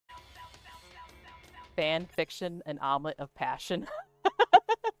fan fiction, an omelet of passion.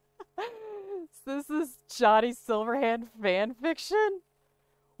 This is Johnny Silverhand fan fiction?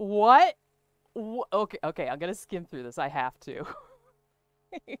 What? Okay, okay, I'm gonna skim through this. I have to.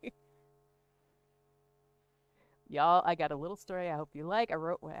 Y'all, I got a little story I hope you like. I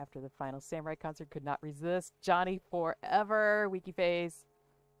wrote one after the final Samurai concert. Could not resist. Johnny forever. Wiki face.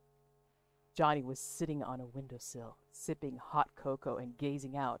 Johnny was sitting on a windowsill, sipping hot cocoa and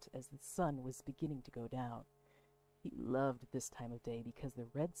gazing out as the sun was beginning to go down. He loved this time of day because the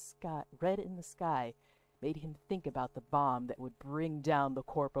red in the sky made him think about the bomb that would bring down the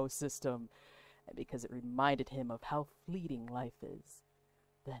Corpo system, and because it reminded him of how fleeting life is.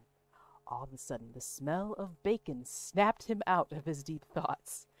 Then, all of a sudden, the smell of bacon snapped him out of his deep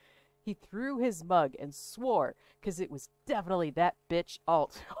thoughts. He threw his mug and swore, 'cause it was definitely that bitch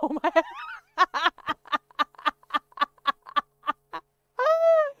Alt. Oh my...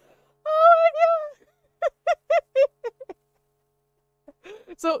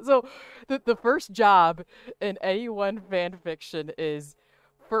 So the first job in any one fan fiction is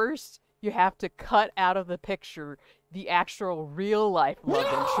first you have to cut out of the picture the actual real life love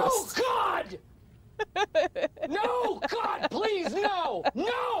interest. No, God! No, God, please, no!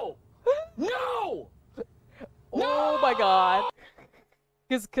 No! No! Oh my God.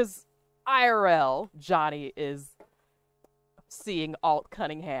 Because IRL, Johnny is seeing Alt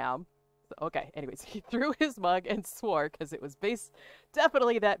Cunningham. Okay, anyways, he threw his mug and swore because it was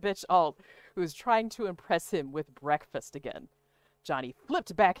definitely that bitch Alt who was trying to impress him with breakfast again. Johnny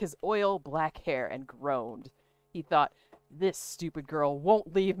flipped back his oil black hair and groaned. He thought, this stupid girl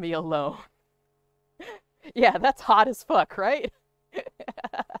won't leave me alone. Yeah, that's hot as fuck, right?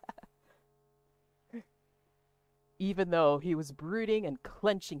 Even though he was brooding and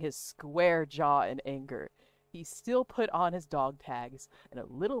clenching his square jaw in anger, he still put on his dog tags and a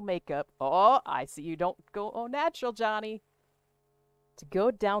little makeup. Oh, I see you don't go au natural, Johnny. To go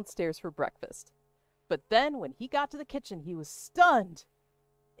downstairs for breakfast. But then when he got to the kitchen, he was stunned.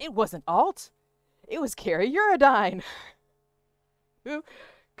 It wasn't Alt. It was Carrie Eurodyne. Who,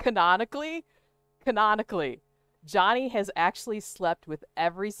 canonically, Johnny has actually slept with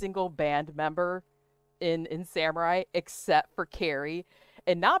every single band member in Samurai except for Carrie.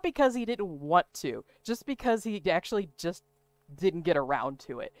 And not because he didn't want to, just because he actually just didn't get around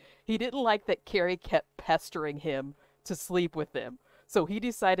to it. He didn't like that Carrie kept pestering him to sleep with him. So he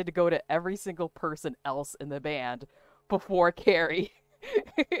decided to go to every single person else in the band before Carrie.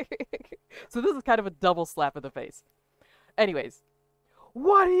 So this is kind of a double slap in the face. Anyways,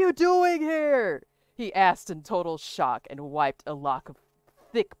 what are you doing here? He asked in total shock and wiped a lock of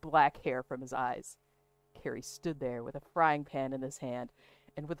thick black hair from his eyes. Carrie stood there with a frying pan in his hand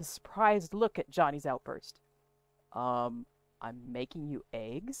and with a surprised look at Johnny's outburst. I'm making you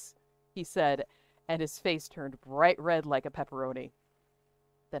eggs? He said, and his face turned bright red like a pepperoni.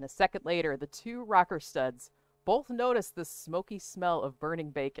 Then a second later, the two rocker studs both noticed the smoky smell of burning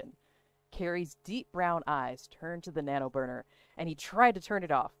bacon. Carrie's deep brown eyes turned to the nano burner, and he tried to turn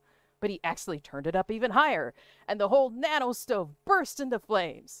it off, but he actually turned it up even higher, and the whole nano stove burst into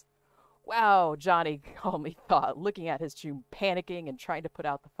flames. Wow, Johnny calmly thought, looking at his chum, panicking and trying to put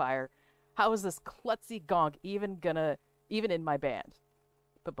out the fire. How is this klutzy gonk even in my band?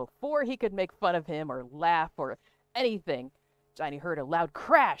 But before he could make fun of him or laugh or anything, Johnny heard a loud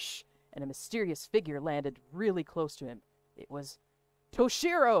crash, and a mysterious figure landed really close to him. It was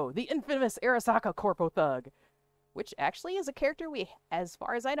Toshiro, the infamous Arasaka Corpo thug, which actually is a character as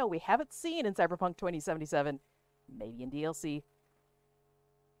far as I know, we haven't seen in Cyberpunk 2077, maybe in DLC.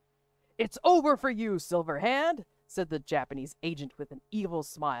 It's over for you, Silverhand, said the Japanese agent with an evil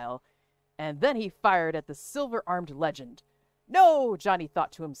smile, and then he fired at the silver-armed legend. No, Johnny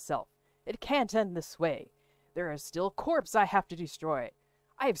thought to himself, it can't end this way. There are still corpses I have to destroy.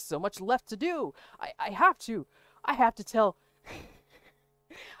 I have so much left to do. I have to tell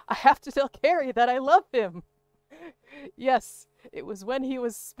Carrie that I love him. Yes, it was when he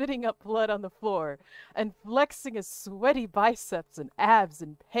was spitting up blood on the floor and flexing his sweaty biceps and abs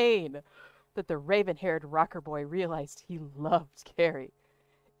in pain that the raven-haired rocker boy realized he loved Carrie,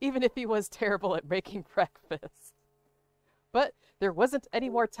 even if he was terrible at making breakfast. But there wasn't any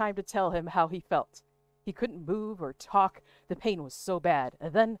more time to tell him how he felt. He couldn't move or talk. The pain was so bad.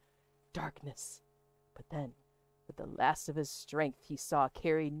 And then, darkness. But then, with the last of his strength, he saw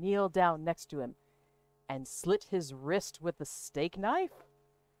Carrie kneel down next to him and slit his wrist with the steak knife?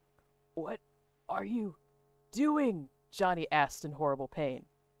 What are you doing? Johnny asked in horrible pain.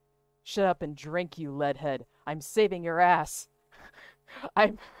 Shut up and drink, you leadhead. I'm saving your ass.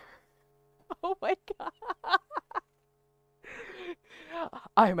 Oh my God.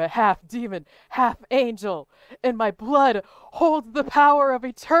 I'm a half demon, half angel, and my blood holds the power of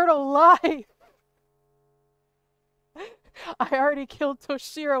eternal life. I already killed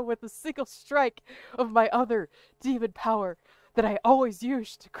Toshiro with a single strike of my other demon power that I always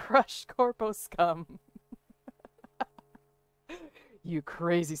use to crush Corpo scum. You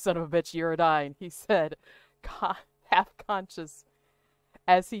crazy son of a bitch, Eurodyne, he said, half conscious,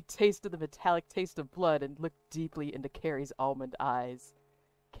 as he tasted the metallic taste of blood and looked deeply into Carrie's almond eyes.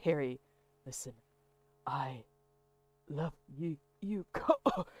 Carrie, listen, I love you, you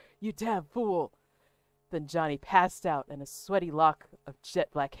damn fool. Then Johnny passed out and a sweaty lock of jet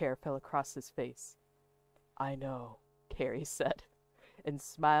black hair fell across his face. I know, Carrie said, and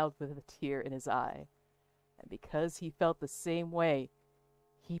smiled with a tear in his eye. And because he felt the same way,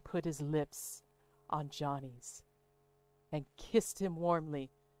 he put his lips on Johnny's and kissed him warmly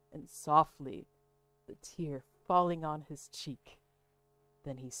and softly, the tear falling on his cheek.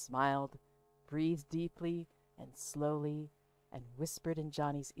 Then he smiled, breathed deeply and slowly, and whispered in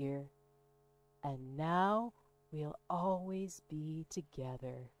Johnny's ear, and now we'll always be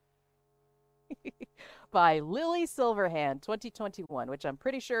together. By Lily Silverhand, 2021, which I'm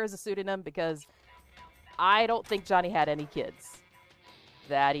pretty sure is a pseudonym because I don't think Johnny had any kids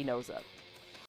that he knows of.